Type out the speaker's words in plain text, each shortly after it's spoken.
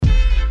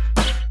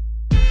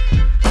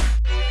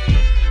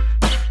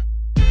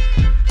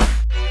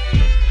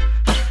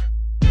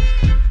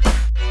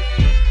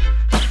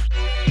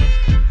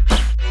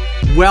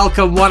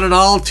Welcome, one and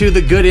all, to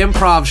the Good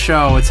Improv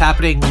Show. It's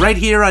happening right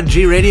here on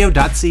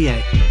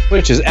gradio.ca.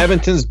 Which is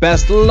Edmonton's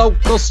best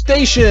local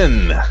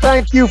station.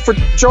 Thank you for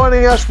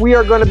joining us. We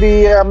are going to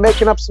be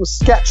making up some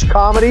sketch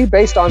comedy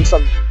based on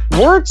some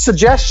word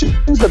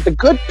suggestions that the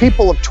good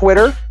people of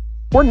Twitter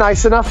were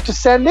nice enough to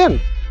send in.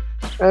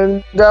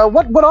 And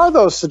what are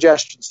those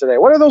suggestions today?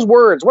 What are those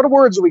words? What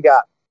words do we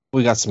got?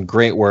 We got some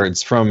great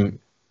words. From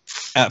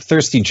at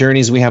Thirsty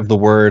Journeys, we have the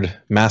word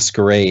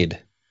masquerade.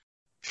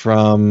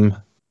 From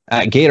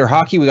at Gator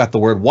Hockey, we got the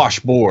word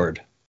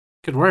washboard.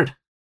 Good word.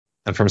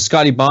 And from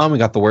Scotty Baum, we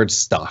got the word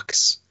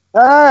stocks.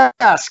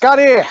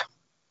 Scotty.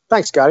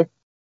 Thanks, Scotty.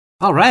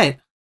 All right.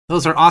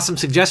 Those are awesome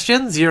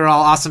suggestions. You're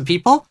all awesome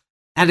people.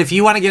 And if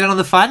you want to get in on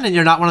the fun and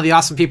you're not one of the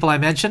awesome people I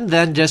mentioned,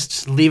 then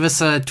just leave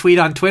us a tweet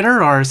on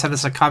Twitter or send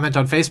us a comment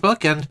on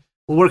Facebook and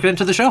we'll work it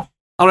into the show.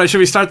 All right, should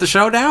we start the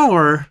show now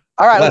or?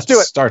 All right, let's do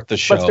it. Start the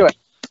show. Let's do it.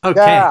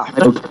 Okay. Yeah.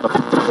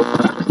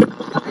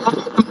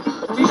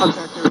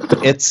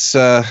 It's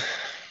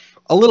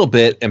a little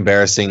bit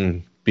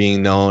embarrassing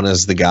being known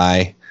as the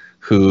guy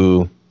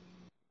who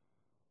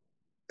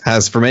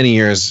has for many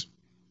years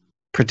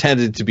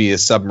pretended to be a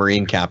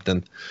submarine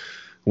captain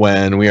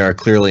when we are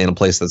clearly in a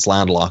place that's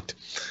landlocked.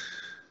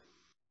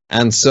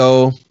 And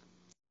so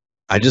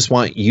I just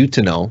want you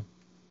to know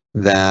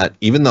that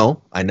even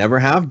though I never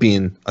have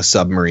been a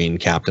submarine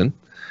captain,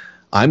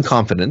 I'm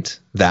confident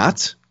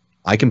that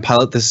I can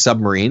pilot this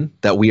submarine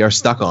that we are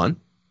stuck on.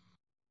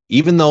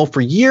 Even though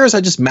for years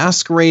I just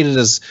masqueraded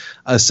as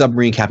a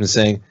submarine captain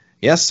saying,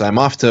 yes, I'm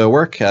off to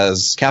work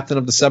as captain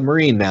of the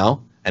submarine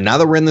now. And now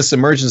that we're in this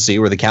emergency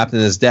where the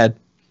captain is dead,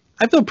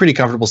 I feel pretty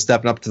comfortable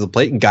stepping up to the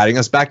plate and guiding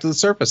us back to the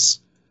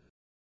surface.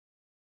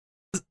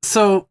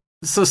 So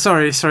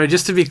sorry,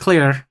 just to be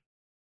clear,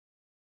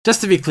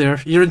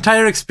 your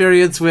entire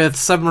experience with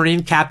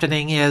submarine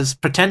captaining is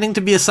pretending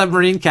to be a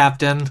submarine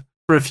captain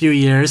for a few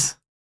years.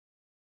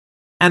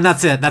 And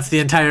that's it. That's the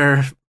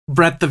entire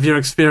breadth of your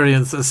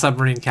experience as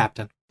submarine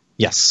captain.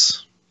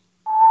 Yes.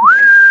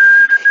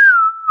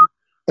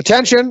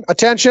 Attention.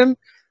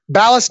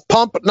 Ballast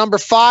pump number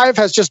 5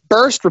 has just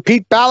burst.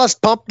 Repeat, ballast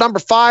pump number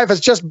 5 has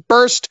just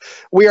burst.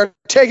 We are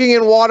taking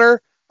in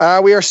water.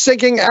 We are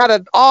sinking at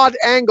an odd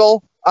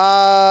angle.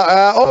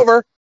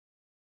 Over.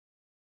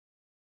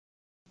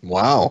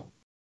 Wow.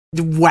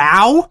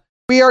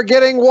 We are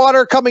getting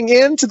water coming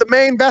into the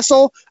main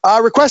vessel.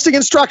 Requesting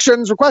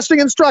instructions.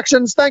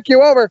 Thank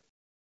you. Over.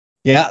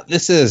 Yeah,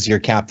 this is your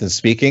captain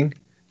speaking.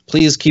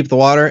 Please keep the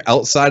water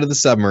outside of the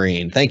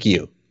submarine. Thank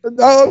you.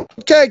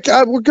 Okay,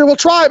 we'll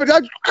try, but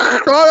I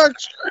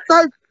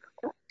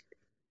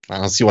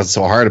don't see what's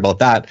so hard about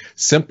that.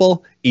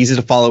 Simple, easy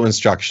to follow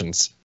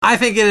instructions. I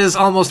think it is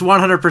almost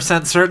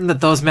 100% certain that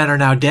those men are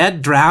now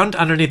dead, drowned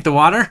underneath the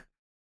water.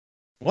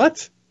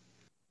 What?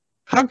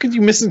 How could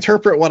you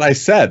misinterpret what I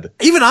said?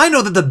 Even I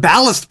know that the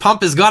ballast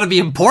pump has got to be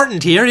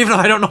important here, even though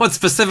I don't know what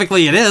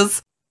specifically it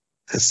is.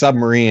 A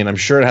submarine, I'm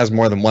sure it has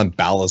more than one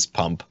ballast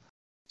pump.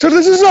 So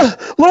this is a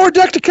lower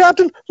deck to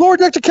captain.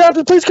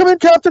 Please come in,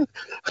 captain.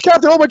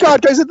 Oh my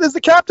God, guys, is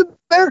the captain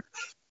there?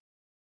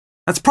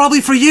 That's probably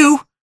for you.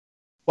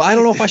 Well, I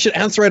don't know if I should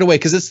answer right away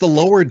because it's the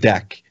lower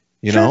deck,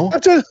 you know?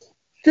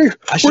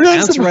 I should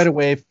answer right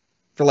away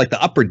for like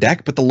the upper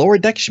deck, but the lower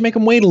deck should make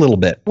them wait a little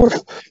bit. We're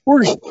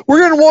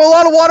getting a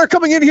lot of water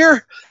coming in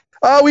here.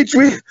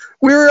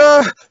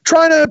 We're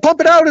trying to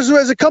pump it out as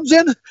it comes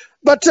in,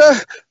 but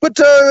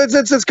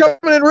it's coming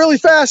in really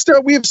fast.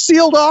 We've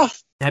sealed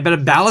off. I bet a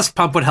ballast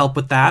pump would help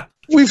with that.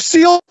 We've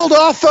sealed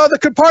off the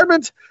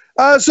compartment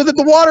so that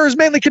the water is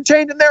mainly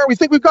contained in there. We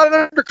think we've got it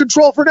under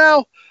control for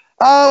now.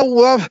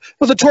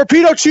 With the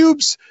torpedo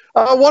tubes,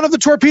 one of the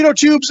torpedo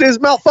tubes is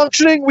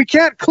malfunctioning. We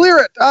can't clear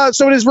it,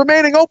 so it is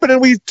remaining open, and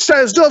we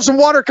still have some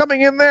water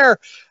coming in there.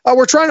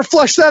 We're trying to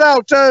flush that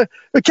out.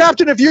 The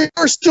captain, if you're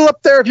still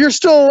up there, if you're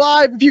still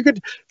alive, if you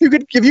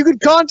could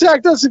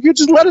contact us, if you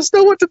just let us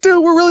know what to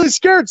do. We're really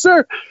scared,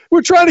 sir.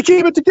 We're trying to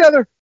keep it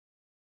together.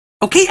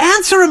 Okay,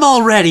 answer him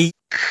already.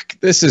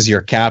 This is your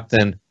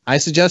captain. I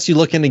suggest you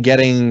look into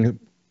getting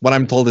what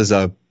I'm told is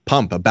a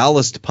pump, a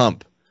ballast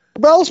pump.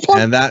 Ballast pump.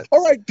 And that.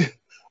 All right.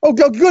 Oh,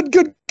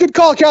 good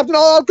call, Captain.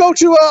 I'll go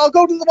to one of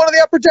the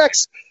upper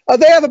decks.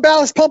 They have a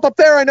ballast pump up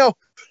there. I know.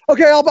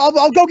 Okay,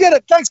 I'll go get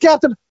it. Thanks,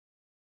 Captain.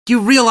 You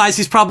realize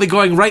he's probably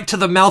going right to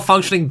the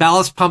malfunctioning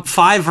ballast pump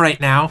 5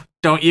 right now,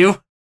 don't you?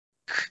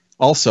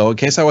 Also, in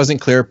case I wasn't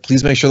clear,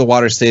 please make sure the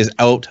water stays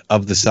out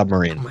of the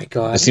submarine. Oh my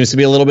God. There seems to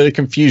be a little bit of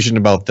confusion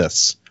about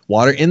this.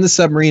 Water in the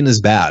submarine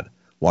is bad.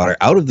 Water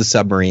out of the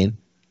submarine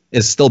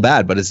is still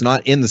bad, but it's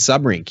not in the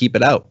submarine. Keep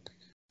it out.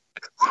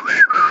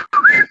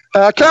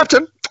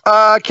 Captain,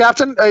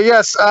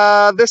 yes,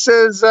 this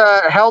is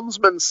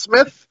Helmsman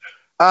Smith.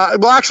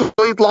 Well, actually,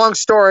 long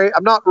story.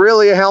 I'm not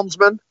really a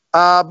helmsman,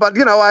 but,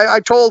 I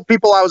told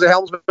people I was a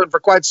helmsman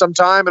for quite some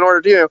time in order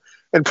to,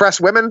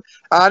 impress women.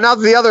 Now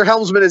that the other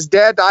helmsman is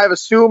dead, I have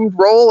assumed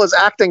role as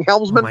acting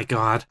helmsman. Oh, my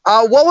God.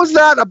 What was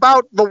that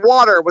about the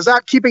water? Was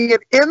that keeping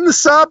it in the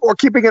sub or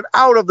keeping it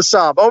out of the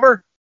sub?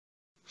 Over?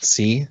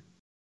 See?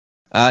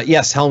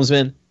 Yes,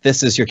 helmsman,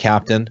 this is your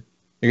captain.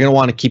 You're going to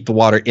want to keep the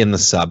water in the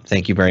sub.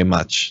 Thank you very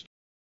much.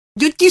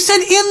 You said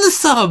in the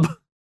sub.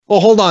 Oh,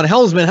 hold on.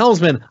 Helmsman.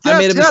 I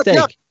made a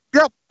mistake.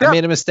 Yep. I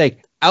made a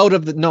mistake.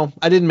 No,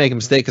 I didn't make a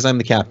mistake because I'm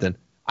the captain.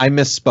 I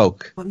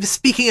misspoke.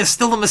 Speaking is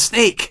still a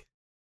mistake.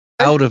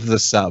 Out of the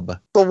sub.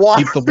 The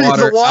water. Keep the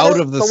water out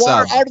of the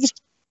sub.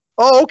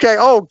 Oh, okay.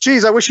 Oh,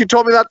 geez. I wish you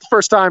told me that the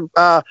first time.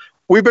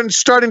 We've been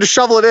starting to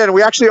shovel it in.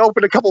 We actually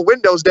opened a couple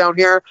windows down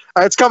here.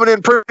 It's coming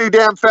in pretty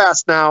damn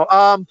fast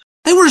now.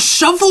 They were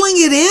shoveling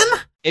it in?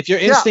 If your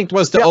instinct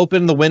was to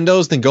open the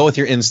windows, then go with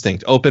your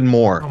instinct. Open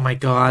more. Oh, my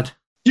God.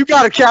 You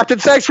got it, Captain.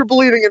 Thanks for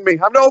believing in me.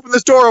 I'm going to open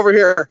this door over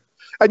here.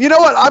 And you know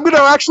what? I'm going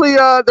to actually,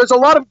 there's a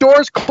lot of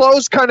doors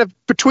closed kind of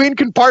between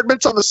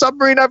compartments on the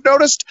submarine, I've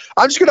noticed.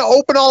 I'm just going to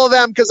open all of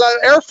them because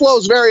airflow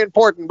is very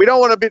important. We don't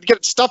want to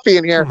get stuffy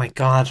in here. Oh, my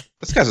God.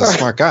 This guy's a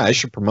smart guy. I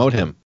should promote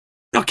him.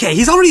 Okay,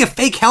 he's already a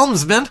fake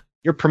helmsman.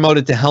 You're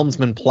promoted to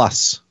Helmsman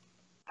Plus.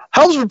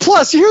 Helmsman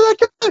Plus. You hear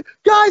that,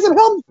 guys? At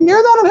Helmsman, you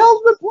hear that at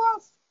Helmsman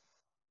Plus?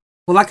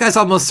 Well, that guy's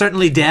almost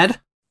certainly dead.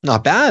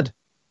 Not bad.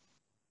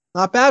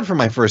 Not bad for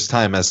my first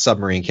time as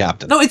submarine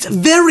captain. No, it's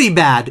very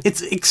bad.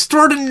 It's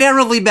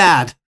extraordinarily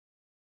bad.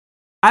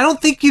 I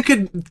don't think you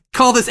could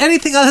call this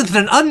anything other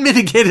than an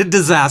unmitigated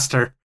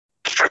disaster.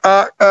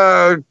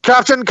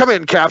 Captain, come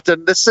in,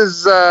 Captain. This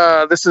is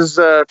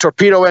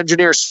Torpedo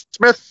Engineer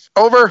Smith.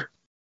 Over.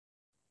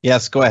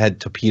 Yes, go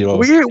ahead,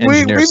 Torpedo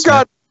Engineer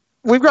Smith.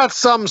 We've got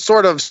some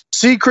sort of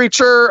sea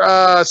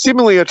creature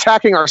seemingly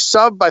attacking our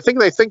sub. I think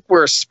they think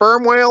we're a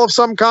sperm whale of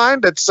some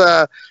kind.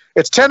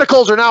 Its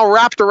tentacles are now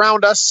wrapped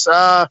around us.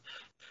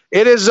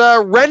 It is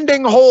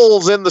rending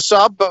holes in the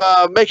sub,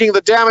 making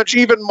the damage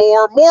even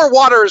more. More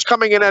water is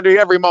coming in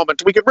every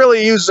moment. We could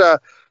really use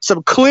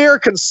some clear,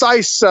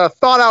 concise,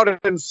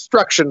 thought-out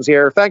instructions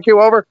here. Thank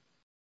you, over.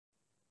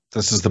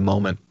 This is the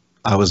moment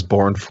I was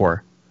born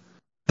for.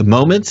 The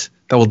moment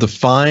that will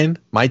define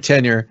my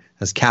tenure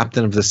as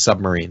captain of this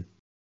submarine.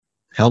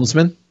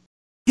 Helmsman?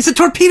 He's a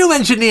torpedo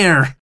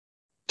engineer.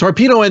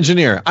 Torpedo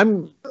engineer.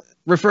 I'm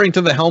referring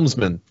to the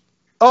helmsman.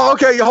 Oh,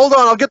 okay. Hold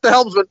on. I'll get the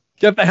helmsman.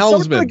 Get the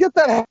helmsman. Get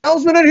that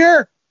helmsman in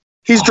here.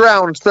 He's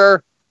drowned,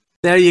 sir.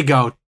 There you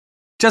go.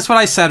 Just what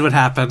I said would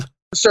happen.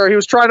 Sir, he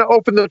was trying to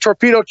open the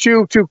torpedo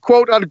tube to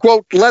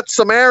quote-unquote let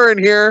some air in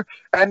here,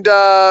 and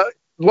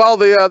well,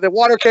 the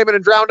water came in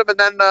and drowned him, and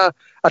then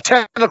a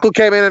tentacle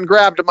came in and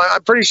grabbed him.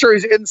 I'm pretty sure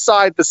he's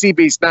inside the Sea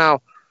Beast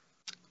now.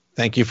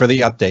 Thank you for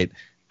the update.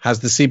 Has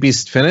the Sea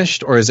Beast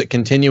finished, or is it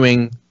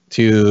continuing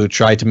to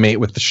try to mate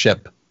with the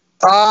ship?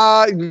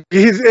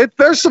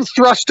 There's some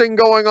thrusting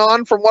going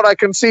on from what I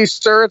can see,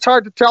 sir. It's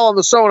hard to tell on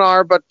the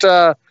sonar, but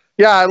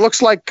yeah, it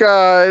looks like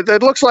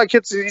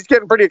he's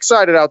getting pretty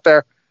excited out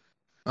there.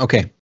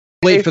 Okay.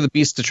 Wait for the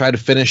beast to try to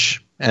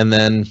finish, and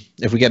then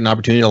if we get an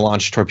opportunity to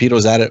launch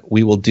torpedoes at it,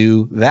 we will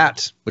do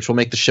that, which will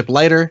make the ship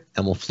lighter,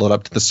 and we'll float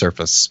up to the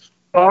surface.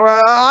 All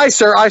right, aye,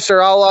 sir.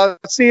 I'll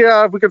see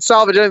if we can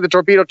salvage any of the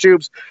torpedo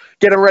tubes,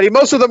 get them ready.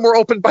 Most of them were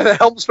opened by the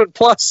Helmsman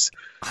Plus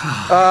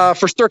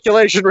for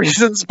circulation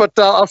reasons, but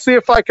I'll see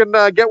if I can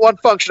get one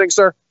functioning,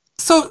 sir.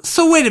 So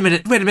wait a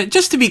minute.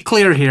 Just to be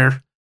clear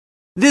here,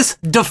 this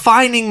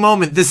defining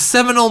moment, this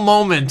seminal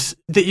moment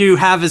that you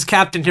have as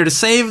captain here to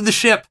save the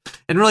ship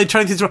and really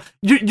turn things around,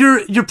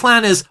 your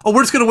plan is,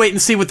 we're just going to wait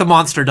and see what the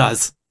monster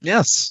does.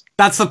 Yes.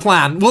 That's the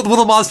plan. Will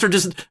the monster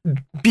just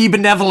be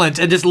benevolent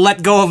and just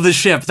let go of the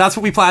ship? That's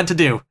what we plan to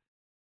do.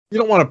 You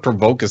don't want to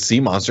provoke a sea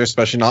monster,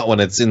 especially not when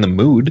it's in the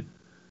mood.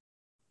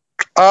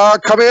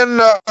 Come in,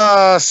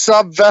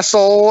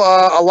 sub-vessel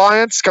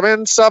Alliance. Come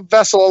in,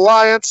 sub-vessel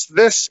Alliance.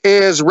 This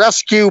is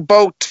Rescue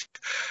Boat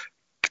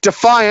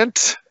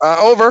Defiant.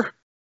 Over.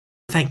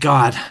 Thank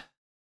God.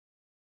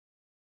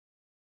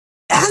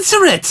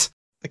 Answer it!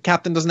 The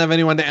captain doesn't have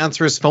anyone to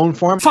answer his phone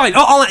for him? Fine.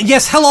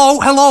 Yes,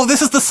 hello.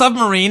 This is the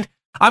submarine.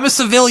 I'm a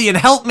civilian.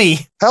 Help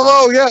me.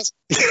 Hello, yes.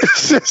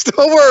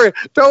 Don't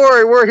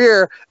worry. We're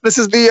here. This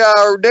is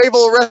the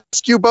Naval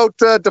Rescue Boat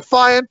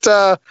Defiant.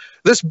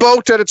 This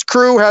boat and its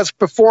crew has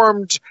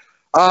performed,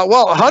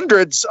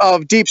 hundreds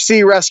of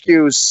deep-sea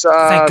rescues.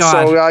 Thank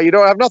God. So you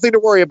don't have nothing to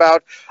worry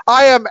about.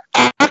 I am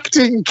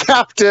acting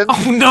captain.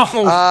 Oh, no.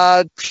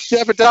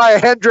 Jebediah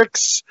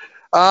Hendricks.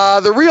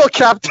 The real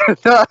captain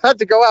had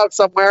to go out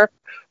somewhere.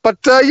 But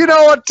you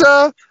know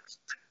what?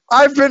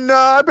 I've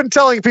been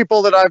telling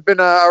people that I've been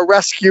a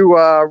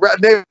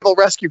naval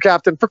rescue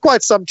captain for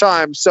quite some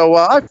time. So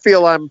I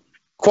feel I'm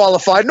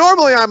qualified.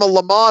 Normally I'm a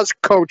Lamaze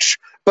coach,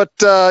 but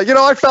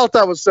I felt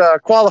I was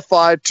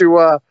qualified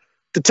to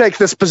take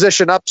this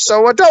position up.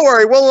 So don't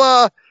worry,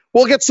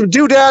 we'll get some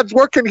doodads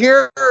working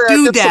here.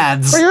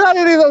 Doodads. We're not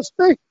any of those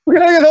things. We're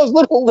not any of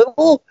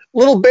those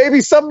little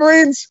baby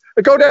submarines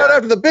that go down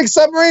after the big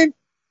submarine.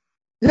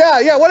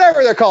 Yeah,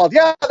 whatever they're called.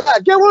 Yeah,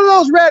 get one of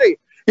those ready.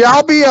 Yeah,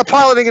 I'll be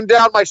piloting them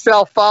down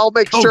myself. I'll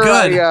make sure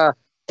I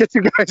get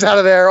you guys out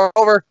of there.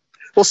 Over.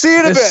 We'll see you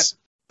in a bit.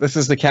 This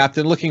is the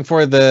captain looking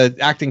for the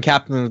acting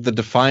captain of the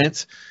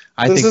Defiant.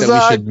 I think that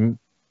we should...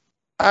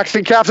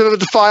 Acting captain of the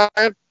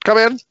Defiant, come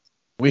in.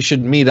 We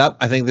should meet up.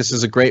 I think this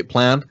is a great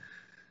plan.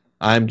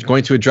 I'm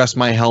going to address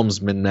my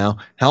helmsman now.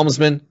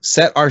 Helmsman,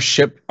 set our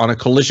ship on a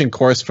collision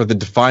course for the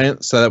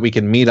Defiant so that we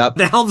can meet up.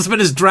 The helmsman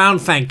is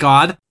drowned, thank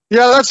God.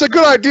 Yeah, that's a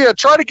good idea.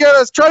 Try to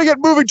get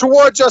moving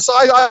towards us.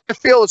 I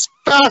feel as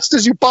fast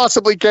as you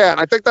possibly can.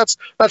 I think that's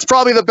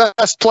probably the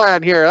best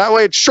plan here. That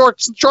way it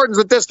shortens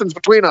the distance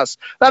between us.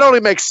 That only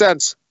makes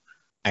sense.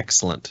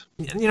 Excellent.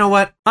 You know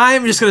what?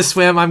 I'm just gonna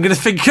swim. I'm gonna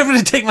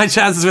take my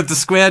chances with the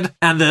squid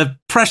and the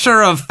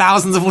pressure of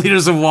thousands of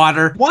liters of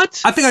water.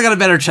 What? I think I got a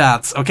better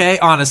chance, okay?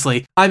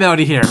 Honestly. I'm out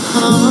of here.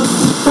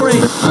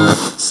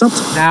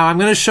 Now, I'm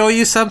gonna show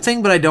you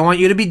something, but I don't want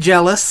you to be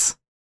jealous.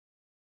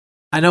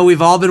 I know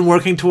we've all been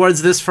working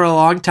towards this for a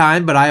long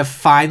time, but I have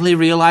finally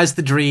realized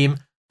the dream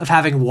of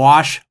having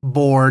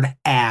washboard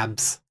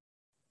abs.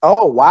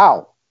 Oh,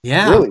 wow.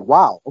 Yeah. Really?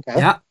 Wow. Okay.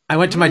 Yeah. I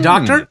went to my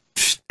doctor,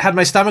 had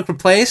my stomach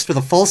replaced with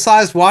a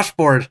full-sized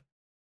washboard.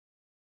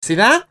 See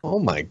that? Oh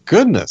my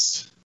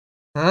goodness.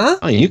 Huh?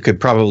 Oh, you could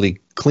probably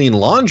clean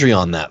laundry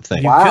on that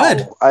thing. You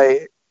Wow.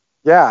 could.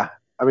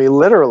 I mean,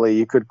 literally,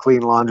 you could clean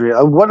laundry.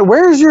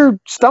 Where's your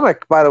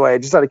stomach, by the way?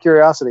 Just out of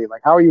curiosity.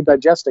 Like, how are you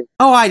digesting?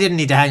 Oh, I didn't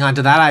need to hang on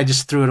to that. I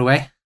just threw it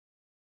away.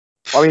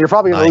 I mean, you're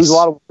probably going to Nice. lose a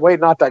lot of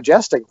weight not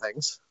digesting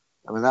things.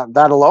 I mean,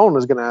 that alone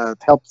is going to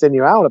help thin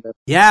you out a bit.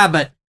 Yeah,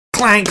 but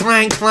clang,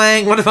 clang,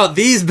 clang. What about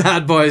these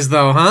bad boys,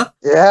 though, huh?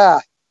 Yeah.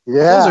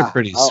 Yeah. Those are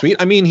pretty Oh. sweet.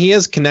 I mean, he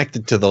is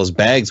connected to those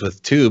bags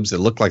with tubes that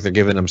look like they're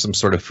giving him some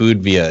sort of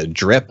food via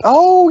drip.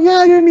 Oh, yeah.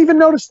 I didn't even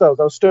notice those.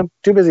 I was too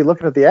busy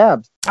looking at the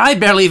abs. I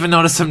barely even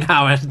notice them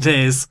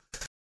nowadays.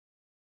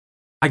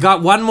 I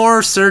got one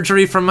more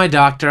surgery from my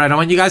doctor. I don't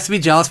want you guys to be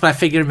jealous, but I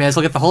figured I may as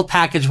well get the whole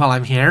package while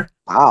I'm here.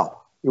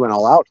 Wow. You went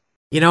all out.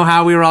 You know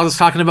how we were all just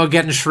talking about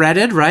getting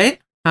shredded, right?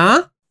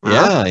 Huh?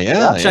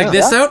 Yeah. Check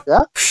this out.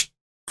 Yeah.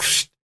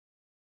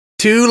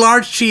 2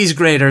 large cheese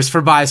graters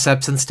for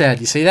biceps instead.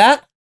 You see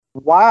that?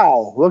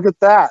 Wow. Look at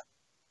that.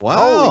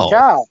 Wow. Holy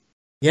cow.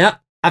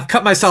 Yep. I've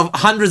cut myself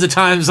hundreds of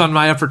times on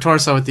my upper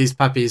torso with these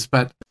puppies,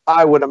 but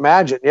I would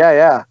imagine.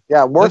 Yeah.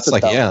 Worth That's it,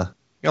 like, though. yeah.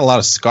 You got a lot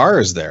of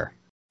scars there.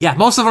 yeah,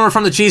 most of them are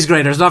from the cheese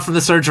graters, not from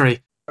the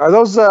surgery. Are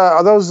those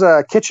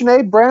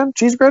KitchenAid brand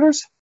cheese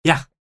graters? Yeah.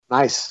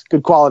 Nice.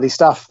 Good quality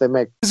stuff they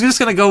make, I was just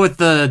going to go with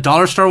the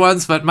dollar store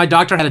ones, but my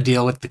doctor had a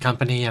deal with the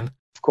company, and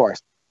of course.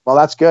 Well,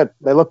 that's good.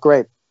 They look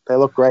great.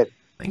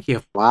 thank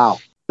you. Wow.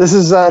 This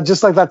is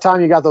just like that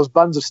time you got those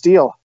buns of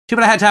steel. Too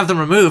bad I had to have them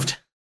removed.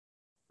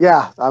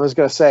 Yeah, I was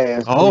going to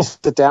say, can you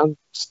sit down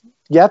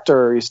yet,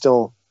 or are you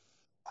still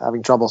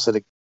having trouble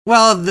sitting?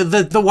 Well,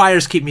 the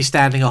wires keep me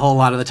standing a whole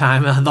lot of the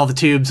time, and all the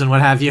tubes and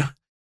what have you.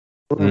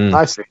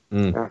 I see.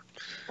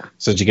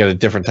 So did you get a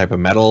different type of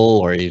metal,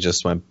 or you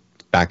just went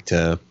back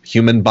to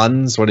human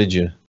buns? What did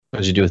you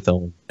do with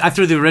them? I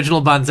threw the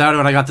original buns out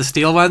when I got the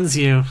steel ones.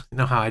 You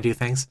know how I do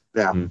things.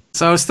 Yeah.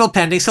 So still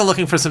pending, still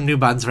looking for some new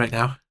buns right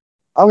now.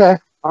 Okay.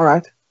 All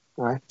right.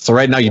 So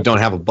right now you don't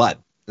have a butt,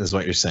 is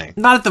what you're saying.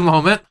 Not at the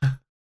moment.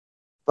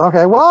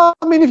 Okay. Well,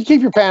 I mean, if you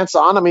keep your pants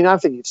on, I mean, I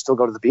think you'd still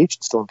go to the beach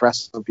and still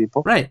impress some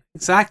people. Right,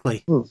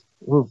 exactly.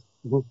 Well,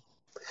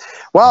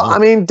 I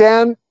mean,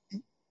 Dan,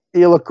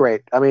 you look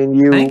great. I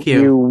mean, Thank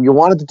you. You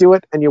wanted to do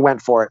it and you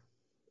went for it.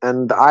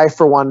 And I,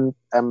 for one,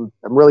 am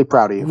really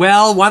proud of you.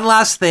 Well, one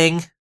last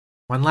thing.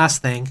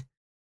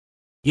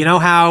 You know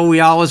how we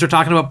always were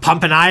talking about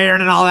pumping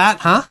iron and all that,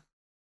 huh?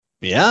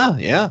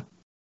 Yeah.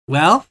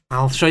 Well,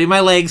 I'll show you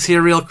my legs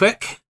here real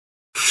quick.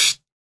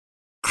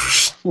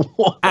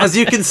 As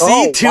you can see,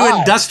 Oh, 2 wow.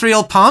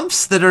 industrial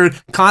pumps that are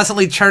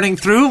constantly churning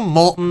through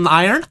molten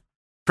iron.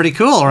 Pretty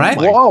cool, right?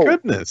 My Whoa.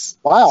 goodness.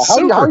 Wow. How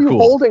Super are you cool.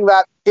 holding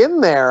that in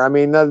there? I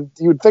mean,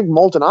 you'd think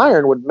molten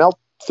iron would melt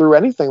through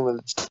anything that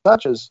it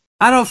touches.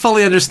 I don't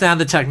fully understand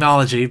the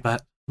technology,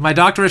 but my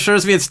doctor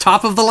assures me it's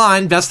top of the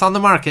line, best on the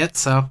market,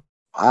 so...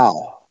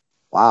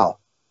 Wow.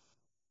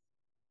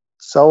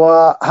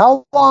 So,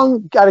 how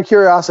long, out of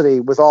curiosity,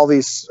 with all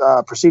these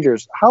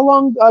procedures, how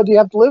long do you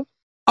have to live?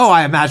 Oh,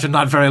 I imagine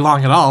not very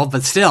long at all,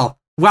 but still.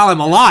 While I'm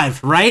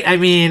alive, right? I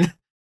mean,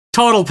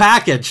 total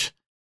package.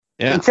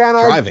 Yeah. You can't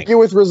Thriving. argue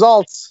with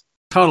results.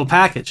 Total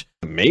package.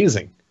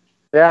 Amazing.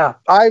 Yeah.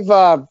 I,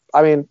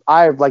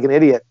 like an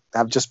idiot,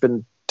 have just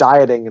been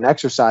dieting and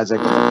exercising.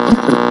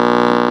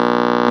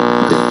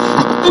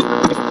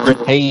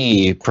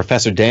 Hey,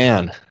 Professor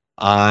Dan.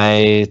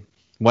 I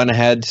went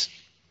ahead,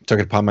 took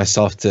it upon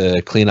myself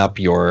to clean up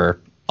your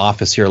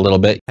office here a little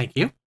bit. Thank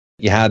you.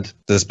 You had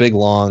this big,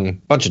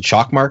 long bunch of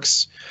chalk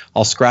marks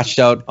all scratched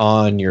out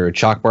on your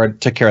chalkboard.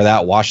 Took care of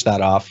that, washed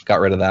that off, got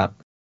rid of that.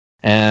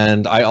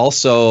 And I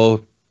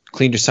also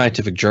cleaned your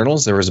scientific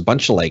journals. There was a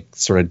bunch of like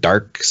sort of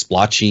dark,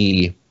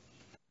 splotchy,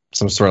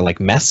 some sort of like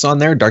mess on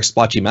there, dark,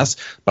 splotchy mess.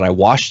 But I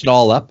washed it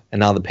all up, and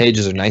now the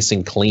pages are nice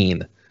and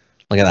clean.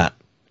 Look at that.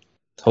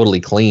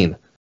 Totally clean.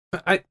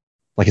 Like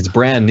it's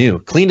brand new.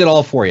 Cleaned it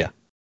all for you.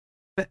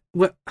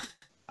 What?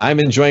 I'm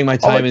enjoying my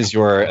time as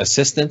your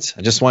assistant.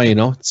 I just want you to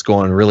know it's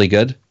going really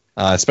good,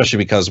 especially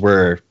because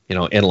we're,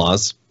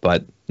 in-laws,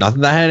 but not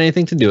that that had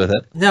anything to do with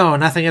it. No,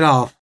 nothing at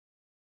all.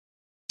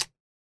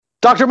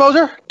 Dr.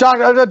 Moser?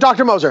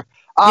 Dr. Moser.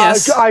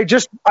 Yes. I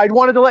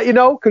wanted to let you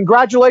know,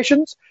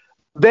 congratulations.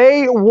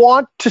 They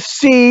want to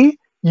see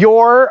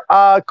your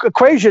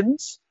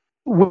equations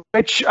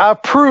which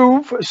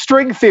prove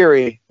string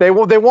theory. They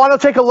want to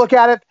take a look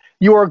at it.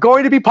 You are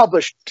going to be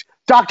published.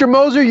 Dr.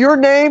 Moser, your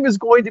name is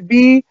going to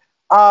be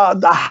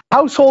the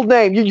household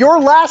name. Your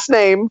last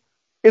name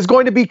is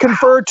going to be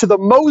conferred to the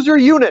Moser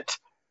unit,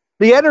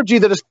 the energy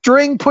that a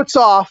string puts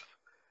off.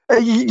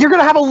 You're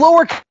going to have a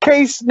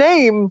lowercase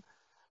name.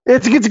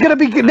 It's going to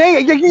be unit.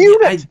 I get it.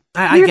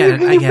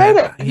 You made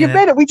it. You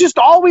made it.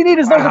 All we need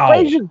is those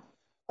equations,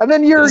 and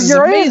then you're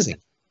amazing.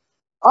 in.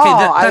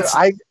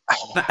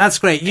 Oh, that's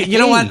great. You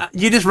know what?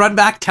 You just run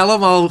back. Tell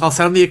them I'll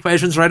send them the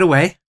equations right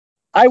away.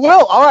 I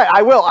will. All right,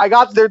 I will.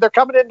 They're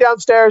coming in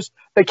downstairs.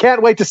 They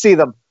can't wait to see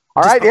them.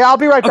 All right. Yeah, I'll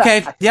be right back.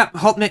 Okay. Yep.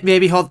 Hold.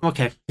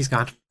 Okay, he's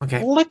gone.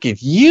 Okay. Look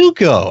at you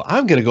go.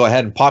 I'm gonna go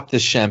ahead and pop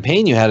this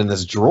champagne you had in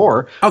this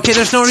drawer. Okay.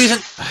 There's no reason.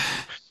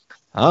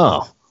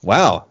 Oh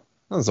wow,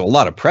 there's a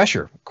lot of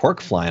pressure.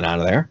 Cork flying out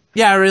of there.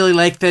 Yeah, I really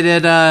like that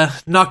it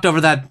knocked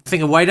over that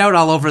thing of whiteout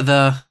all over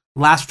the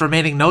last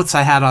remaining notes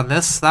I had on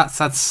this.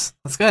 That's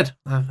good.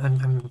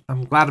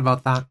 I'm glad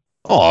about that.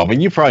 Oh, but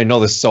you probably know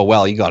this so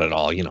well. You got it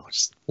all,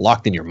 just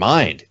locked in your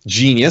mind.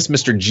 Genius,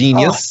 Mr.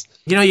 Genius.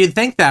 You'd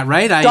think that,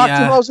 right?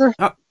 Dr. Moser.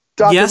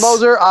 Dr. Yes?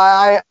 Moser,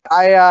 I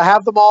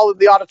have them all in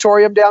the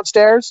auditorium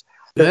downstairs.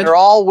 Good. They're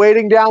all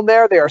waiting down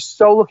there. They are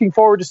so looking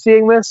forward to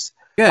seeing this.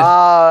 Good. Good.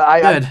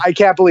 I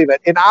can't believe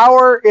it. In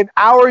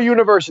our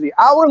university,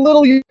 our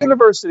little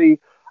university,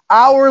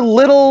 our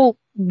little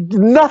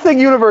nothing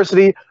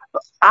university,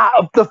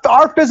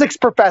 our physics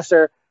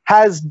professor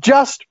has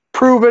just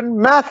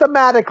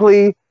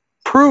mathematically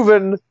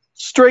proven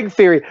string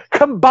theory,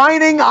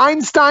 combining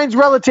Einstein's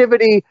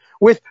relativity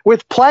with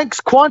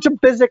Planck's quantum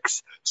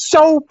physics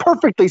so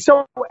perfectly,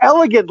 so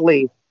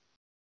elegantly.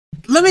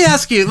 Let me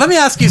ask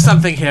you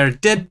something here.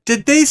 Did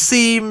they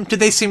seem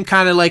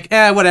kind of like,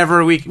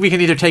 whatever, we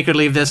can either take or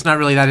leave this, not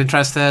really that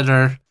interested,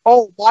 or?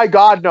 Oh my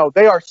God, no.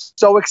 They are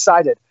so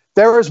excited.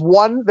 There's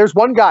one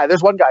guy,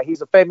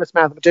 he's a famous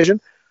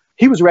mathematician.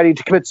 He was ready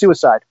to commit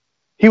suicide.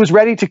 He was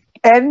ready to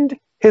end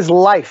his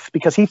life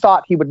because he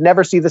thought he would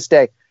never see this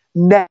day.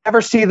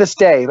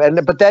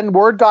 But then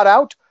word got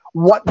out,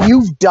 what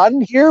you've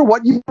done here,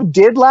 what you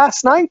did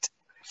last night.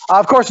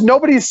 Of course,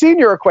 nobody's seen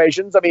your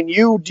equations. I mean,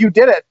 you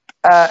did it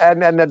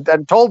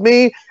and told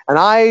me, and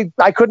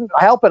I couldn't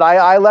help it.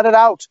 I let it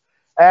out.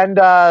 And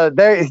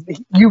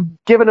you've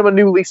given him a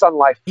new lease on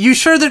life. You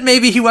sure that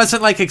maybe he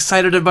wasn't like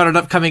excited about an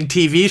upcoming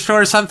TV show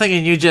or something,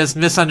 and you just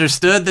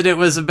misunderstood that it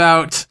was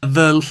about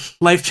the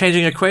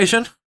life-changing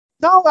equation?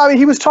 No, I mean,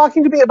 he was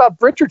talking to me about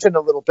Bridgerton a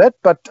little bit,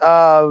 but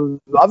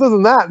other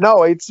than that,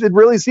 no. It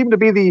really seemed to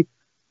be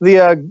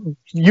the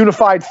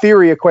unified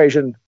theory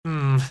equation.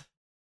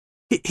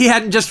 He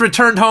hadn't just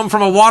returned home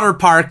from a water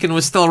park and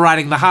was still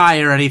riding the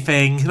high or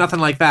anything. Nothing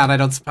like that, I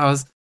don't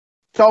suppose.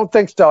 Don't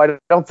think so. I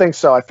don't think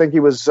so. I think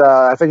he was.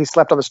 I think he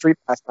slept on the street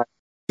last night.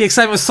 The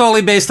excitement was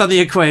solely based on the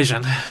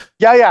equation.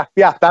 Yeah.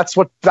 That's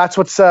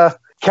what's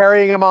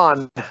carrying him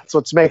on. That's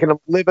what's making him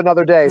live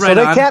another day. Right so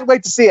they on. can't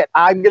wait to see it.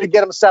 I'm going to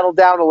get them settled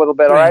down a little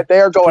bit. All right, they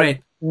are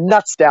going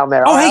nuts down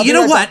there. Oh, hey, you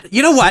know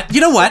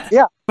what?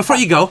 Yeah. Before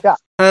you go,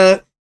 yeah.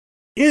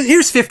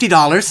 Here's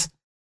 $50.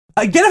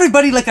 Get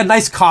everybody like a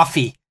nice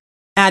coffee.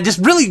 And just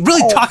really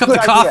talk up the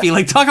coffee. Idea.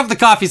 Like, talk up the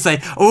coffee.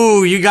 Say,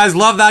 oh, you guys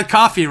love that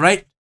coffee,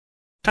 right?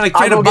 Trying to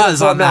create a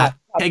buzz on that.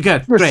 Okay,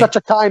 good. You're such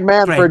a kind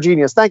man for a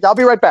genius. Thank you. I'll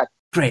be right back.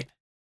 Great.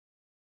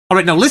 All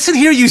right, now listen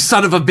here, you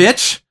son of a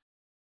bitch.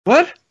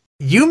 What?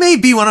 You may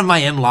be one of my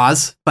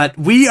in-laws, but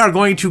we are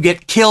going to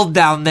get killed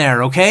down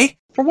there, okay?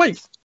 For what?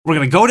 We're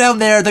going to go down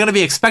there. They're going to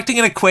be expecting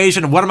an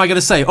equation. And what am I going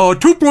to say? Oh,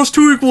 2 +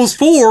 2 =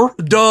 4.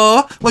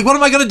 Duh. Like, what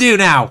am I going to do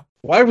now?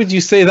 Why would you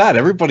say that?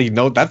 Everybody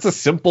knows. That's a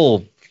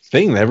simple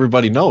thing that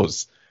everybody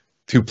knows.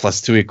 2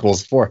 + 2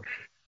 = 4.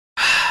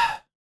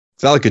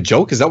 Is that like a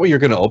joke? Is that what you're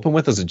going to open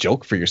with as a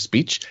joke for your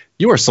speech?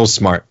 You are so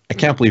smart. I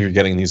can't believe you're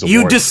getting these awards.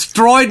 You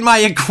destroyed my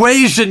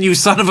equation, you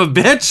son of a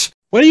bitch.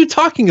 What are you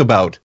talking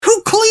about?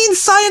 Who cleans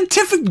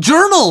scientific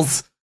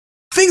journals?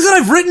 Things that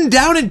I've written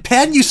down in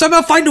pen, you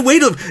somehow find a way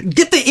to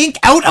get the ink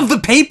out of the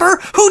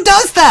paper? Who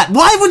does that?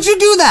 Why would you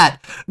do that?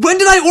 When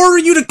did I order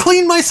you to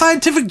clean my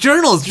scientific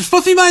journals? You're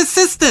supposed to be my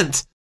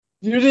assistant.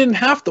 You didn't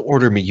have to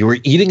order me. You were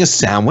eating a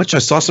sandwich. I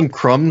saw some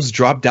crumbs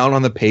drop down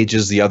on the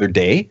pages the other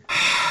day,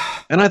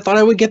 and I thought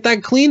I would get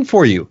that clean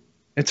for you.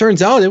 It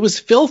turns out it was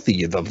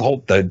filthy.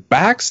 The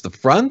backs, the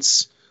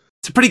fronts.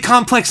 It's a pretty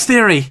complex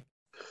theory.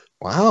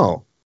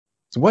 Wow.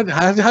 So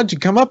how'd you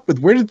come up with,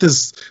 where did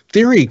this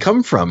theory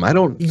come from?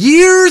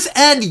 Years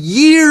and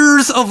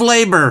years of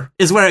labor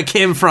is where it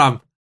came from.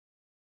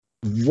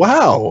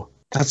 Wow.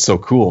 That's so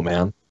cool,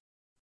 man.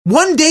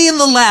 One day in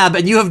the lab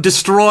and you have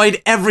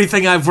destroyed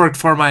everything I've worked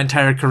for my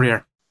entire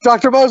career.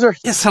 Dr. Moser.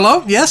 Yes,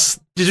 hello? Yes?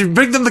 Did you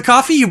bring them the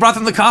coffee? You brought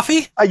them the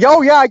coffee?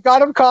 Yeah, I got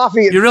them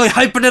coffee. You're really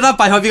hyping it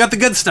up. I hope you got the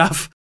good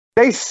stuff.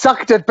 They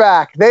sucked it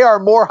back. They are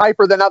more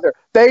hyper than other.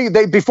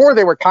 They before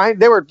they were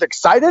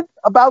excited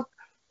about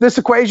this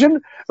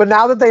equation, but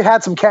now that they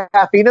had some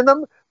caffeine in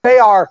them, They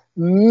are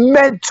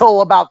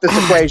mental about this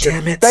equation.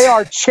 Damn it. They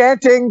are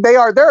chanting. They're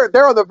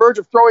on the verge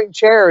of throwing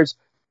chairs.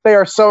 They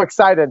are so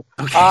excited.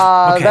 Okay.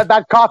 Okay.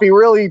 That coffee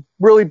really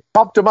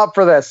pumped them up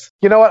for this.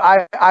 You know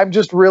what? I'm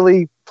just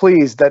really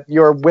pleased that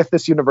you're with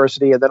this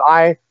university and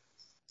that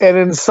and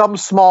in some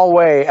small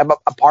way, am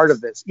a part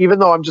of this. Even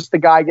though I'm just the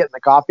guy getting the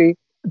coffee.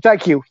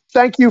 Thank you.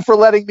 Thank you for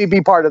letting me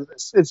be part of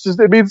this.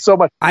 It means so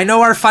much. I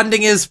know our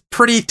funding is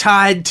pretty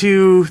tied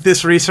to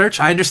this research.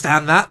 I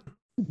understand that.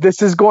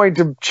 This is going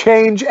to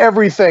change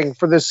everything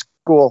for this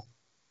school.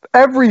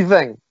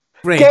 Everything.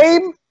 Great.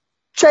 Game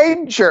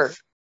changer.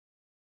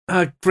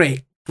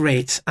 Great.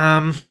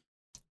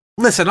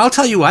 Listen, I'll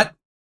tell you what.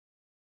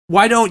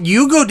 Why don't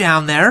you go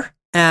down there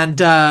and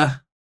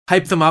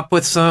hype them up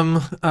with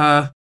some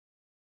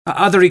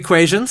other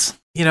equations?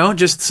 You know,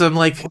 just some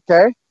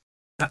Okay.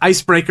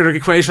 icebreaker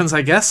equations,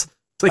 I guess.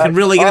 So they can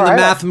really get in the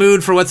math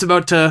mood for what's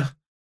about to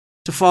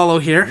follow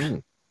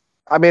here.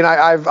 I mean,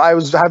 I've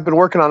been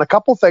working on a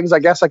couple things. I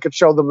guess I could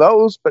show them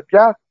those, but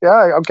yeah,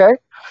 okay. I mean,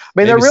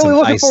 Maybe they're really some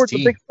looking iced forward to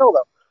tea. the big show,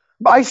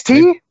 though. Iced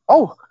tea?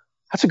 Oh,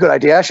 that's a good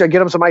idea. I should get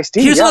them some iced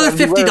tea. Here's Yeah, another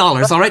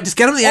 $50, all right? Just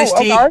get them the iced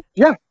tea. all right.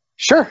 Yeah,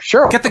 sure.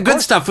 Get the Of good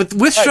course. stuff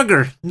with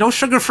sugar. No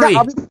sugar free. Yeah,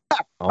 I'll be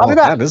back. Oh, be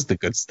back. that is the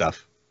good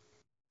stuff.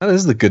 That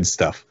is the good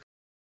stuff.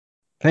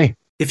 Hey,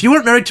 If you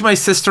weren't married to my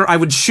sister, I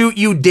would shoot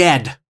you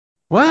dead.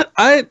 what?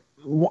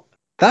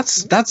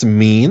 That's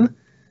mean.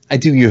 I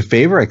do you a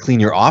favor. I clean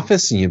your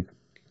office, and you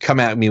come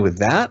at me with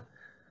that.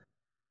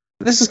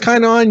 This is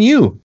kind of on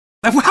you.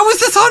 How is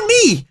this on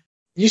me?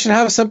 You should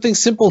have something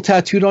simple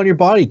tattooed on your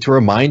body to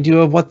remind you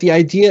of what the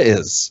idea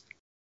is.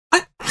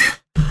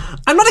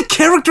 I'm not a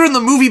character in the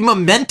movie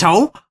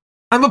Memento.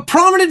 I'm a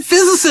prominent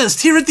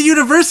physicist here at the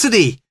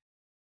university.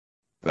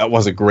 That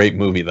was a great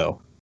movie,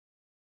 though.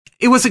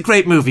 It was a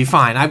great movie,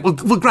 fine. We'll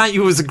grant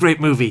you it was a great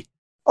movie.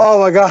 Oh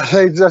my God!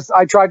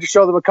 I tried to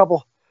show them a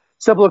couple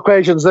simple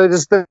equations. They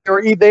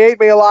ate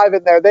me alive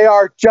in there. They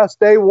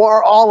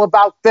were all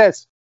about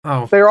this.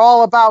 Oh. They are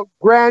all about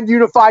grand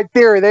unified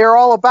theory. They are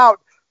all about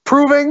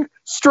proving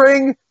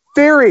string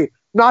theory,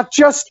 not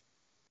just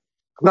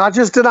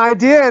an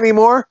idea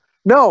anymore.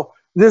 No,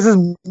 this is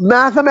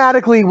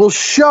mathematically will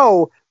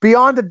show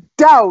beyond a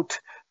doubt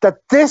that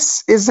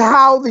this is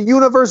how the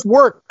universe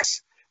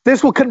works.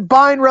 This will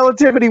combine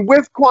relativity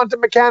with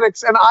quantum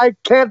mechanics, and I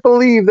can't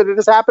believe that it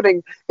is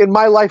happening in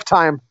my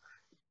lifetime.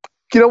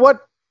 You know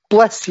what?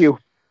 Bless you.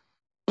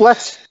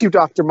 Bless you,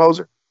 Dr.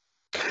 Moser.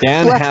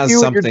 Dan Bless has you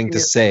and your something to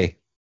genius. say.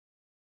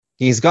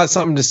 He's got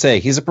something to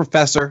say. He's a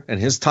professor, and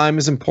his time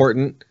is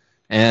important,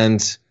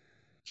 and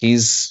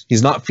he's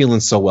not feeling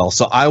so well.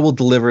 So I will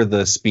deliver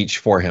the speech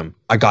for him.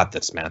 I got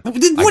this, man.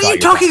 What are you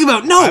talking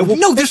about? No,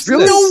 there's fix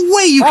no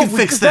way you Oh, can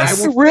fix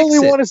this. I really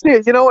want to see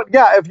it. You know what?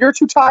 Yeah, if you're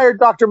too tired,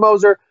 Dr.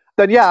 Moser,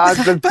 then yeah,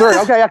 then sure.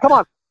 Okay, yeah, come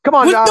on.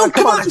 What? No,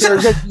 come on. come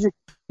on.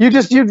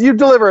 You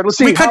deliver it. Let's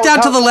see. We cut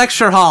down to the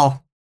lecture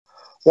hall.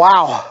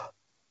 Wow.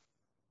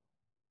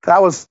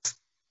 That was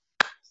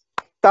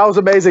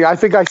amazing. I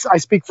think I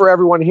speak for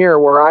everyone here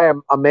where I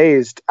am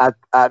amazed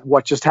at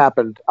what just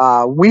happened.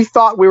 We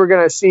thought we were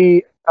going to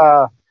see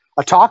a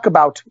talk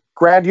about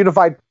grand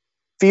unified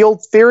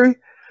field theory,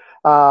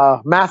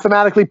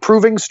 mathematically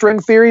proving string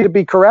theory to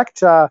be correct.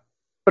 But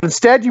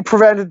instead, you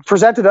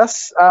presented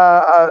us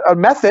a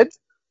method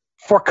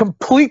for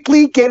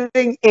completely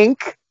getting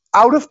ink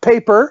out of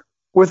paper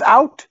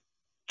without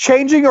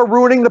changing or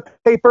ruining the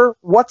paper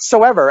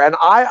whatsoever. And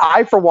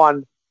I for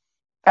one,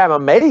 am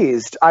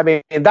amazed. I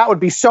mean, that would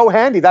be so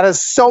handy. That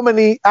has so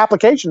many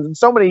applications and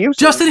so many uses.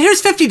 Justin,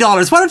 here's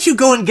 $50. Why don't you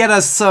go and get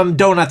us some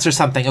donuts or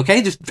something,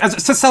 okay? Just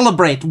to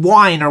celebrate,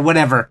 wine or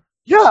whatever.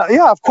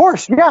 Yeah, of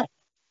course. Yeah.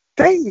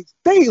 They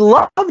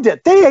loved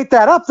it. They ate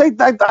that up.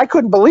 I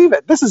couldn't believe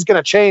it. This is going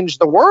to change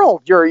the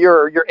world.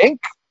 Your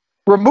ink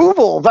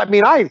removal. I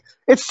mean,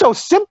 it's so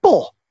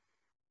simple,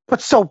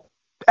 but so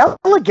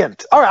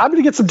elegant. All right, I'm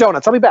going to get some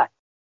donuts. I'll be back.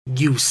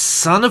 You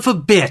son of a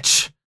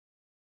bitch.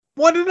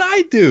 What did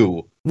I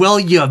do? Well,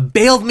 you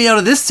bailed me out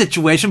of this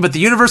situation, but the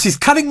university's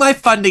cutting my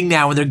funding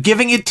now, and they're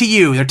giving it to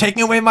you. They're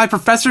taking away my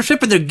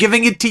professorship, and they're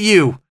giving it to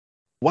you.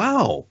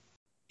 Wow.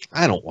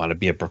 I don't want to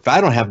be a professor.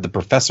 I don't have the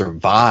professor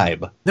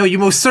vibe. No, you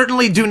most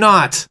certainly do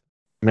not.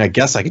 I mean, I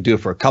guess I could do it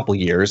for a couple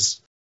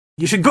years.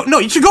 You should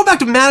go back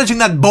to managing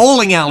that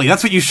bowling alley.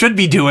 That's what you should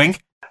be doing.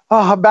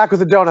 Oh, I'm back with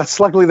the donuts.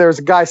 Luckily, there's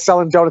a guy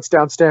selling donuts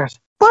downstairs.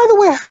 By the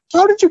way,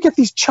 how did you get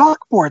these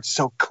chalkboards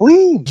so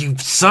clean? You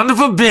son of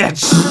a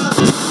bitch.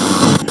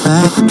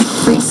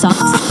 Free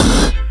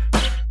socks.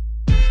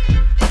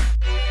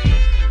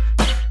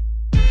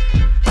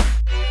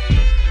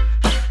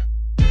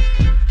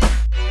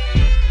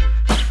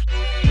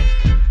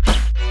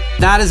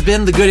 That has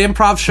been the Good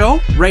Improv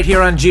Show right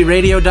here on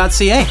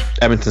gradio.ca.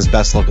 Edmonton's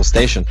best local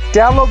station.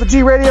 Download the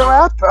G Radio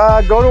app.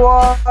 Go to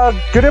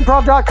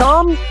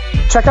goodimprov.com.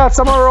 Check out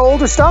some of our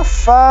older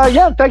stuff.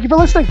 Yeah, thank you for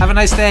listening. Have a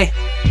nice day.